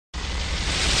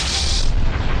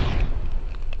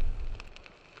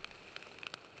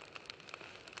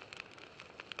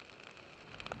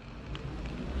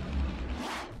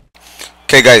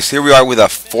Okay, guys, here we are with a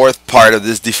fourth part of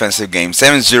this defensive game.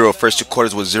 7-0. First two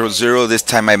quarters was 0-0. This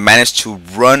time I managed to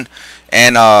run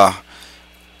and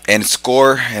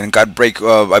score and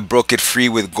I broke it free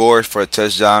with Gore for a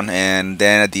touchdown. And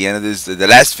then at the end of the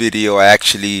last video, I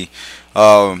actually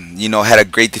had a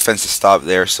great defensive stop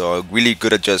there. So a really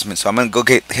good adjustment. So I'm gonna go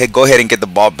ahead and get the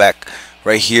ball back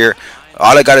right here.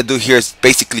 All I gotta do here is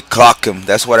basically clock him.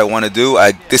 That's what I want to do.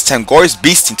 This time Gore is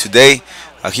beasting today.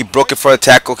 He broke it for a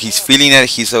tackle. He's feeling it.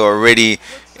 He's already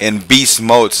in beast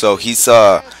mode. So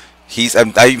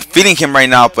I'm feeling him right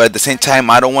now. But at the same time,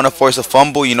 I don't want to force a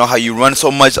fumble. You know how you run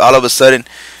so much, all of a sudden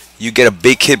you get a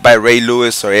big hit by Ray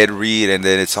Lewis or Ed Reed, and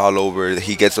then it's all over.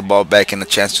 He gets the ball back and a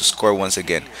chance to score once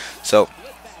again. So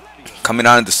coming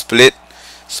out in the split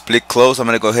close, I'm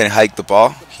gonna go ahead and hike the ball.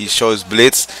 He shows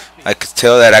blitz. I could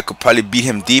tell that I could probably beat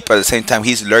him deep. At the same time,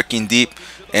 he's lurking deep.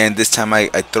 And this time I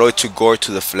throw it to Gore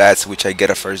to the flats, which I get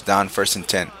a first down, 1st and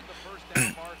 10.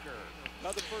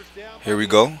 Here we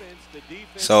go.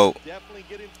 So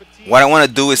what I want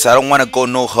to do is I don't want to go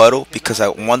no huddle because I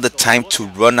want the time to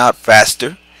run out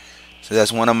faster. So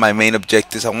that's one of my main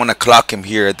objectives. I want to clock him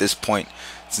here at this point.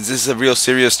 Since this is a real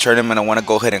serious tournament, I want to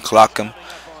go ahead and clock him.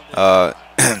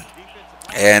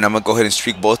 And I'm going to go ahead and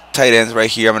streak both tight ends right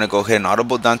here. I'm going to go ahead and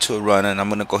audible down to a run, and I'm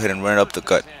going to go ahead and run it up the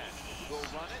gut.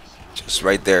 Just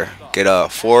right there. Get a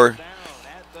 4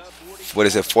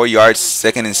 yards,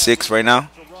 2nd and 6 right now.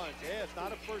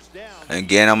 And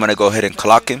again, I'm going to go ahead and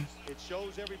clock him.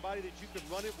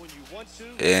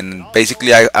 And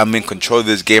basically, I'm in control of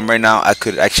this game right now. I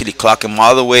could actually clock him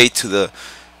all the way to the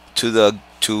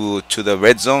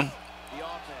red zone.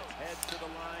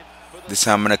 This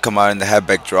time I'm going to come out in the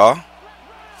halfback draw.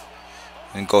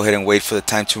 And go ahead and wait for the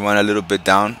time to run a little bit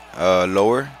down,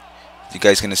 lower. You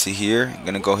guys gonna see here. I'm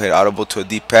gonna go ahead audible to a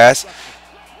deep pass.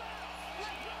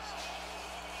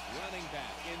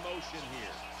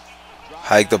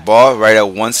 Hike the ball right at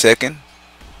 1 second,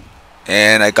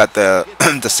 and I got the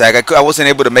the sack. I wasn't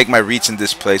able to make my reach in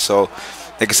this play, so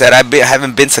like I said, I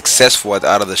haven't been successful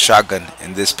out of the shotgun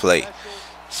in this play.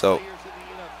 So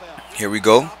here we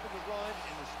go.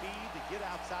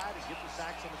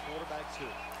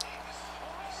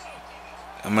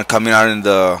 I'm gonna come out in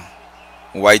the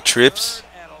white trips,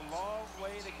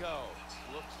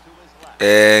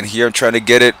 and here I'm trying to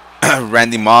get it.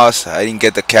 Randy Moss, I didn't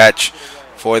get the catch.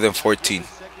 4th and 14.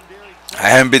 I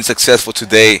haven't been successful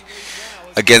today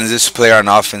against this player on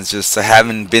offense. I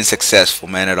haven't been successful,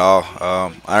 man, at all.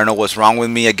 I don't know what's wrong with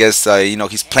me. I guess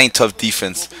he's playing tough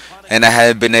defense, and I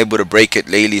haven't been able to break it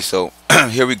lately. So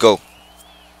here we go.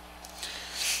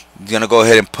 Gonna go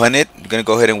ahead and punt it. Gonna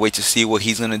go ahead and wait to see what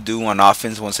he's gonna do on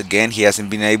offense. Once again, he hasn't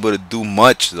been able to do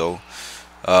much though.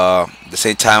 At the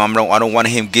same time, I don't want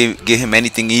him give him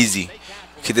anything easy.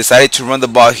 He decided to run the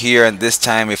ball here, and this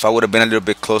time, if I would have been a little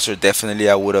bit closer, definitely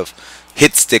I would have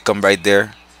hit stick him right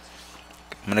there.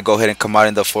 I'm gonna go ahead and come out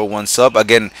in the 4-1 sub.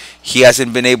 Again, he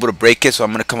hasn't been able to break it, so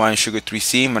I'm gonna come out in sugar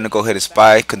 3C. I'm gonna go ahead and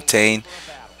spy, contain,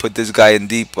 put this guy in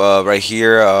deep right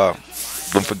here.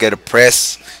 Don't forget to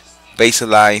press,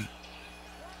 baseline.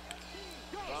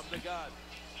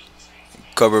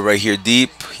 Cover right here deep.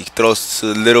 He throws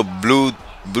to the little blue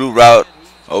route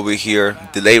over here,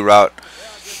 delay route,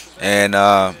 and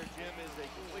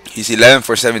he's 11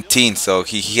 for 17, so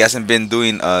he hasn't been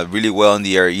doing really well in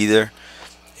the air either.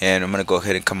 And I'm gonna go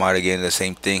ahead and come out again, the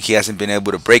same thing. He hasn't been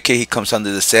able to break it. He comes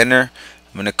under the center.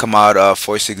 I'm gonna come out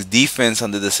 4-6 defense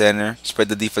under the center, spread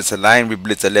the defensive line,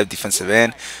 reblitz the left defensive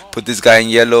end, put this guy in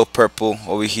yellow, purple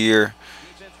over here.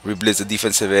 Reblitz the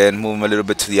defensive end, move him a little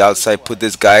bit to the outside, put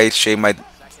this guy, shade my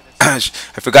I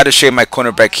forgot to shade my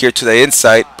cornerback here to the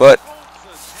inside, but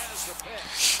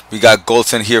we got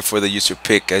Golson here for the user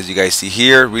pick, as you guys see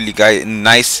here. Really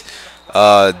nice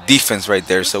defense right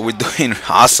there. So we're doing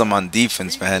awesome on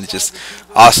defense, man. It's just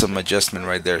awesome adjustment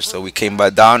right there. So we came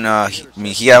back down.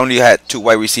 He only had 2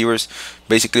 wide receivers.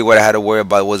 Basically what I had to worry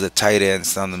about was the tight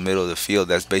ends down the middle of the field.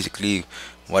 That's basically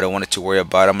what I wanted to worry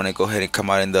about. I'm gonna go ahead and come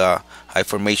out in the high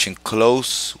formation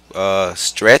close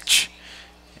stretch,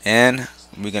 and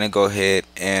we're gonna go ahead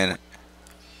and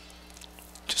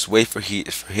just wait for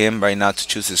him right now to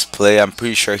choose his play. I'm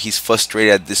pretty sure he's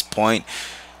frustrated at this point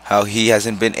how he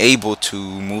hasn't been able to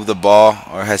move the ball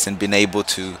or hasn't been able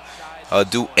to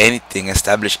do anything,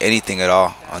 establish anything at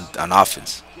all on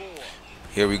offense.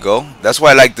 Here we go. That's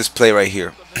why I like this play right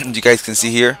here. You guys can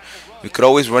see here, we could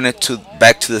always run it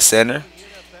back to the center.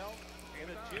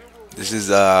 This is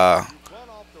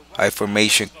high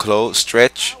formation close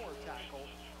stretch.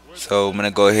 So I'm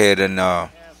gonna go ahead and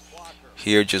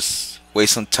here just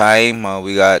waste some time.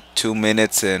 We got 2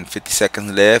 minutes and 50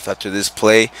 seconds left after this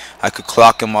play. I could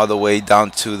clock him all the way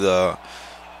down to the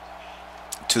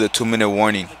to the 2-minute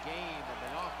warning.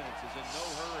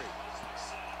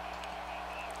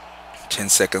 10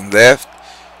 seconds left.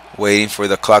 Waiting for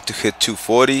the clock to hit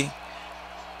 2:40.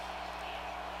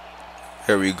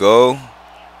 Here we go.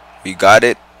 We got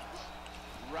it.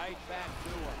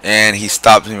 And he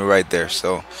stopped me right there.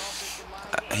 So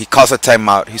he calls a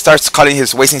timeout. He starts calling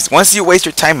his wasting. Once you waste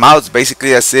your timeouts,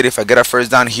 basically that's it. If I get a first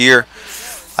down here,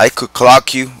 I could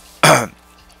clock you.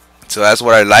 So that's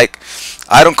what I like.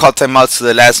 I don't call timeouts to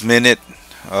the last minute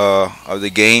of the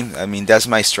game. I mean, that's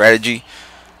my strategy.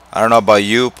 I don't know about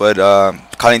you, but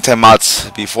calling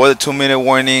timeouts before the 2-minute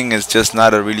warning is just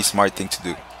not a really smart thing to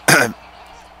do.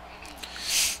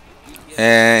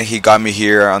 And he got me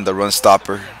here on the run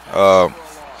stopper.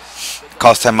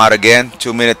 Calls timeout again.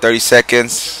 2 minutes 30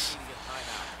 seconds.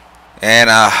 And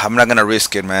I'm not gonna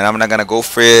risk it, man. I'm not gonna go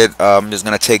for it. I'm just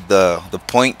gonna take the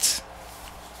point.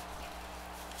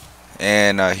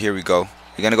 And here we go.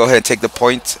 We're gonna go ahead and take the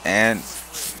point, and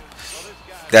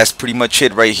that's pretty much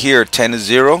it right here.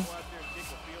 10-0.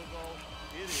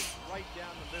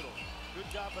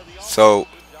 So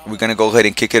we're gonna go ahead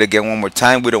and kick it again one more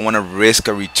time. We don't want to risk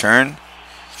a return.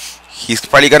 He's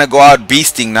probably gonna go out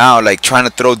beasting now, like trying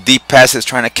to throw deep passes,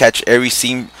 trying to catch every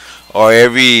seam or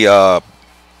every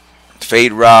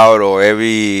fade route or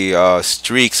every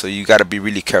streak. So you gotta be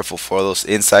really careful for those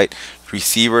inside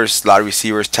receivers, slot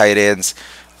receivers, tight ends.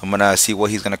 I'm gonna see what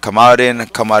he's gonna come out in.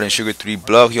 Come out in sugar 3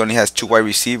 bluff. He only has 2 wide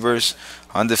receivers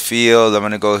on the field. I'm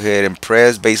gonna go ahead and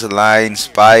press baseline,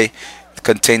 spy,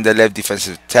 contain the left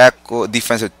defensive tackle,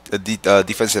 defensive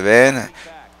end.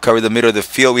 Cover the middle of the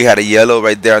field. We had a yellow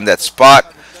right there on that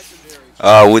spot.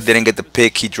 We didn't get the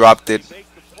pick. He dropped it.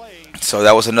 So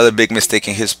that was another big mistake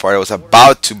in his part. It was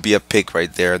about to be a pick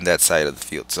right there on that side of the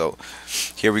field. So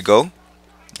here we go.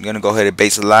 I'm gonna go ahead and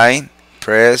baseline,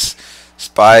 press,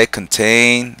 spy,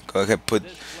 contain. Go ahead and put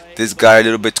this guy a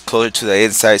little bit closer to the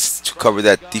inside to cover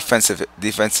that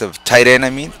defensive tight end.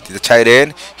 I mean, the tight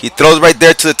end. He throws right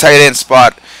there to the tight end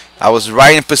spot. I was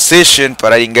right in position,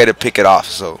 but I didn't get to pick it off.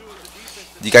 So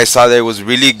you guys saw there was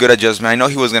really good adjustment. I know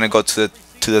he was gonna go to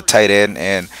the tight end,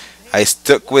 and I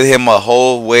stuck with him a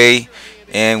whole way,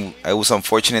 and it was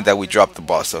unfortunate that we dropped the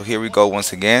ball. So here we go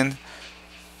once again.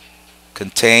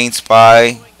 Contain,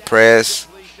 spy, press,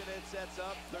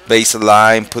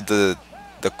 baseline, put the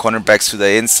cornerbacks to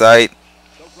the inside.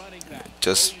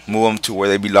 Just move them to where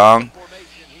they belong.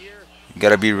 You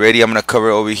gotta be ready. I'm gonna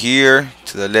cover over here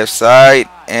to the left side,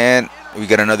 and we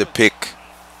got another pick.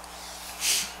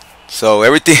 So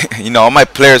everything, all my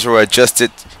players were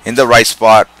adjusted in the right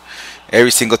spot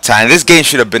every single time. This game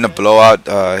should have been a blowout.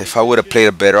 If I would have played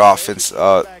a better offense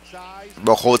the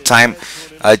whole time,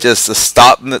 I just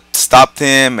stopped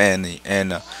him,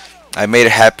 and I made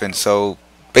it happen. So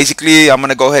basically, I'm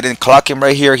gonna go ahead and clock him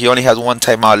right here. He only has 1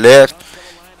 timeout left.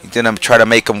 Then I'm trying to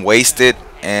make him waste it,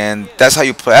 and that's how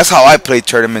you play. That's how I play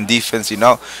tournament defense.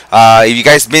 If you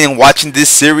guys been watching this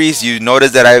series, you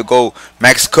notice that I go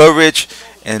max coverage.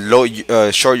 And low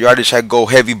short yardage, I go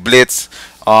heavy blitz.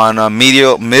 On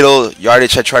middle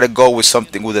yardage, I try to go with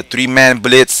something with a 3-man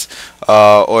blitz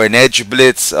or an edge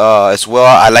blitz as well.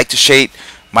 I like to shade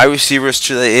my receivers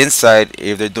to the inside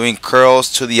if they're doing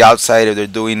curls, to the outside if they're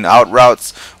doing out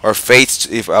routes or fades.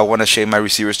 If I want to shade my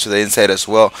receivers to the inside as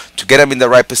well to get them in the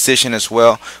right position as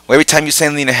well. Every time you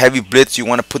send in a heavy blitz, you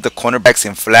want to put the cornerbacks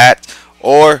in flat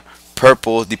or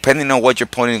purple, depending on what your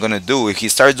opponent is going to do. If he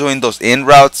starts doing those in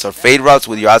routes or fade routes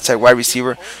with your outside wide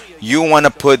receiver, you want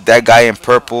to put that guy in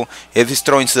purple. If he's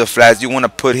throwing to the flats, you want to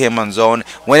put him on zone.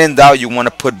 When in doubt, you want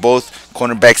to put both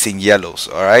cornerbacks in yellows,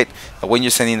 all right, when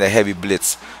you're sending the heavy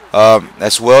blitz.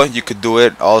 As well, you could do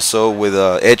it also with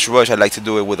a edge rush. I like to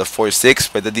do it with a 4-6,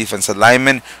 spread the defensive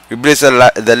lineman, replace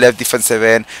the left defensive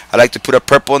end. I like to put a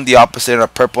purple on the opposite and a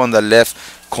purple on the left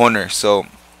corner. So,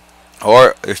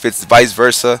 or if it's vice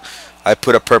versa, I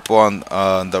put a purple on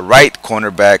the right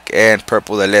cornerback and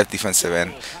purple the left defensive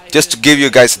end, just to give you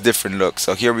guys a different look.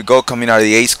 So here we go, coming out of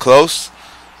the ace close,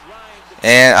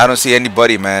 and I don't see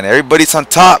anybody, man. Everybody's on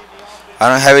top. I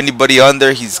don't have anybody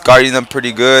under. He's guarding them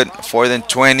pretty good. 4th and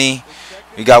 20.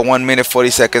 We got 1 minute 40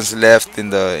 seconds left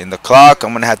in the clock.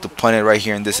 I'm gonna have to punt it right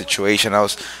here in this situation.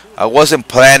 I wasn't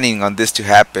planning on this to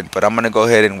happen, but I'm gonna go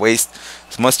ahead and waste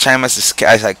as much time as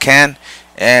I can.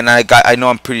 And I know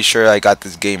I'm pretty sure I got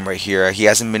this game right here. He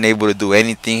hasn't been able to do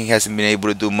anything. He hasn't been able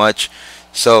to do much.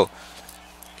 So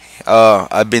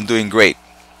I've been doing great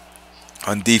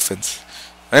on defense.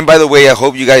 And by the way, I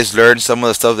hope you guys learned some of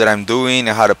the stuff that I'm doing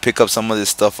and how to pick up some of this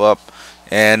stuff up,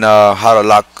 and how to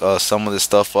lock some of this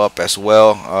stuff up as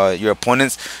well. Your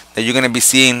opponents that you're gonna be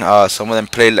seeing, some of them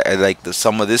play like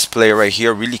some of this player right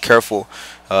here. Really careful,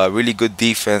 really good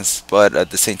defense, but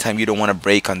at the same time you don't want to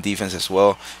break on defense as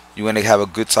well. You want to have a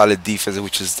good solid defense,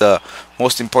 which is the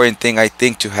most important thing I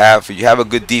think to have. If you have a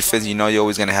good defense, you know you're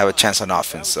always gonna have a chance on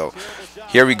offense. So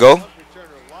here we go.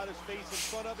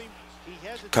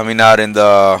 Coming out in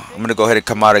the, I'm gonna go ahead and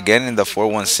come out again in the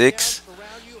 4-1-6.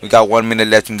 We got 1 minute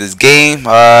left in this game.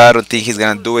 I don't think he's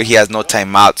gonna do it. He has no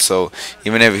timeout, so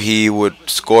even if he would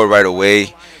score right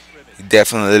away,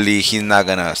 definitely he's not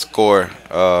gonna score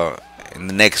in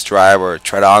the next drive or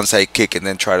try to onside kick and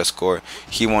then try to score.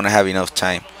 He won't have enough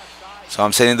time. So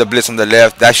I'm setting the blitz on the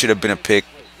left. That should have been a pick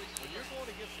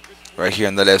right here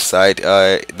on the left side.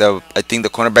 I think the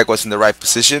cornerback was in the right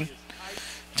position,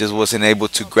 just wasn't able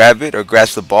to grab it or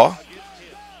grasp the ball.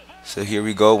 So here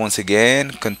we go once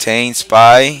again. Contain,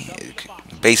 spy,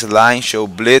 baseline, show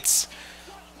blitz,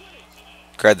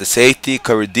 grab the safety,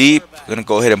 cover deep. We're gonna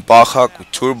go ahead and ball hawk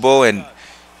with turbo and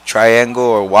triangle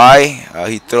or Y.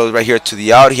 He throws right here to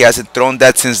the out. He hasn't thrown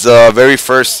that since the very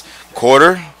first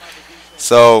quarter.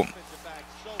 So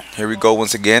here we go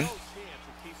once again.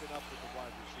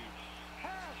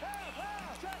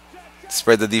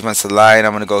 Spread the defensive line.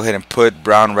 I'm going to go ahead and put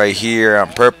brown right here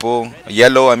on purple.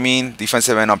 Yellow, I mean.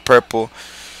 Defensive end on purple.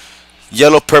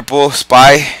 Yellow, purple,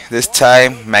 spy this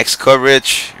time. Max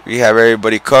coverage. We have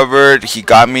everybody covered. He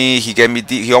got me. He gave me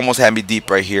deep. He almost had me deep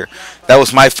right here. That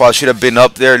was my fault. Should have been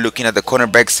up there looking at the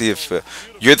cornerback. See if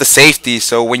you're the safety.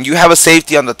 So when you have a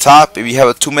safety on the top, if you have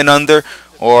a 2-man under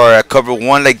or a cover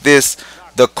 1 like this,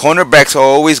 the cornerbacks are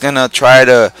always going to try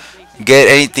to get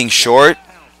anything short.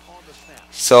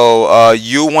 So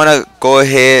you want to go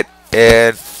ahead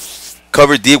and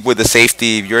cover deep with the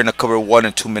safety if you're in a cover 1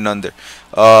 and 2-man under.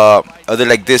 Other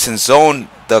like this in zone,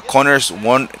 the corners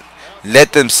won't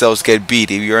let themselves get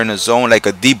beat. If you're in a zone like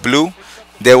a deep blue,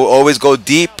 they will always go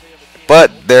deep,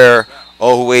 but they're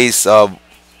always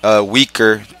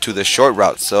weaker to the short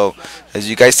route. So as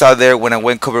you guys saw there, when I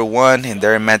went cover 1 and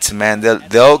they're in man-to-man,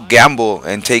 they'll gamble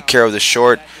and take care of the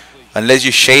short unless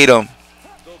you shade them.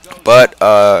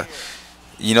 But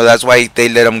you know, that's why they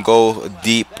let him go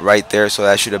deep right there. So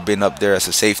that should have been up there as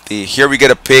a safety. Here we get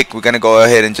a pick. We're gonna go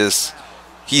ahead and just,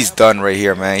 he's done right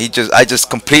here, man. I just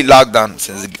complete lockdown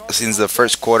since the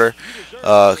first quarter.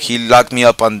 He locked me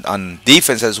up on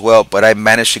defense as well, but I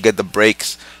managed to get the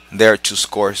breaks there to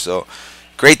score. So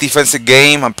great defensive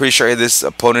game. I'm pretty sure this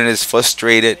opponent is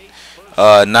frustrated,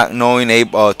 not being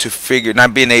able to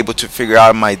figure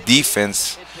out my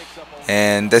defense.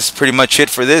 And that's pretty much it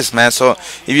for this, man. So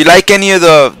if you like any of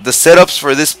the setups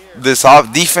for this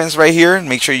off defense right here,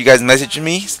 make sure you guys message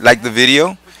me, like the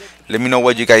video, let me know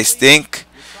what you guys think.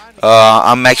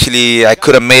 I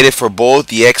could have made it for both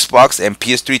the Xbox and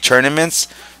PS3 tournaments.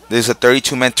 There's a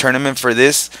 32-man tournament for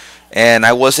this, and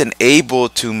I wasn't able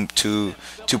to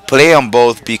play on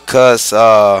both because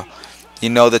you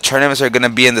know, the tournaments are gonna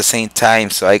be in the same time,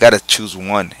 so I gotta choose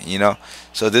one, you know.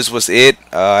 So this was it.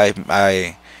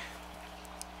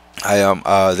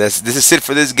 This is it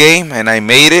for this game, and I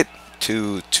made it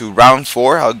to round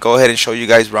 4. I'll go ahead and show you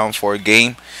guys round 4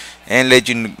 game and let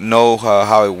you know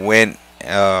how it went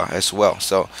as well.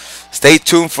 So stay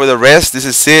tuned for the rest. This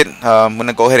is it. I'm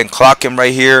gonna go ahead and clock him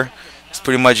right here. It's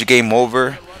pretty much game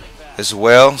over as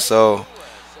well. So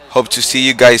hope to see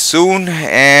you guys soon,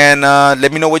 and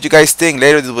let me know what you guys think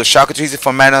later. This was Shaka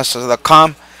from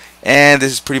Maddenallstars.com, and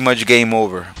this is pretty much game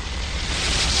over.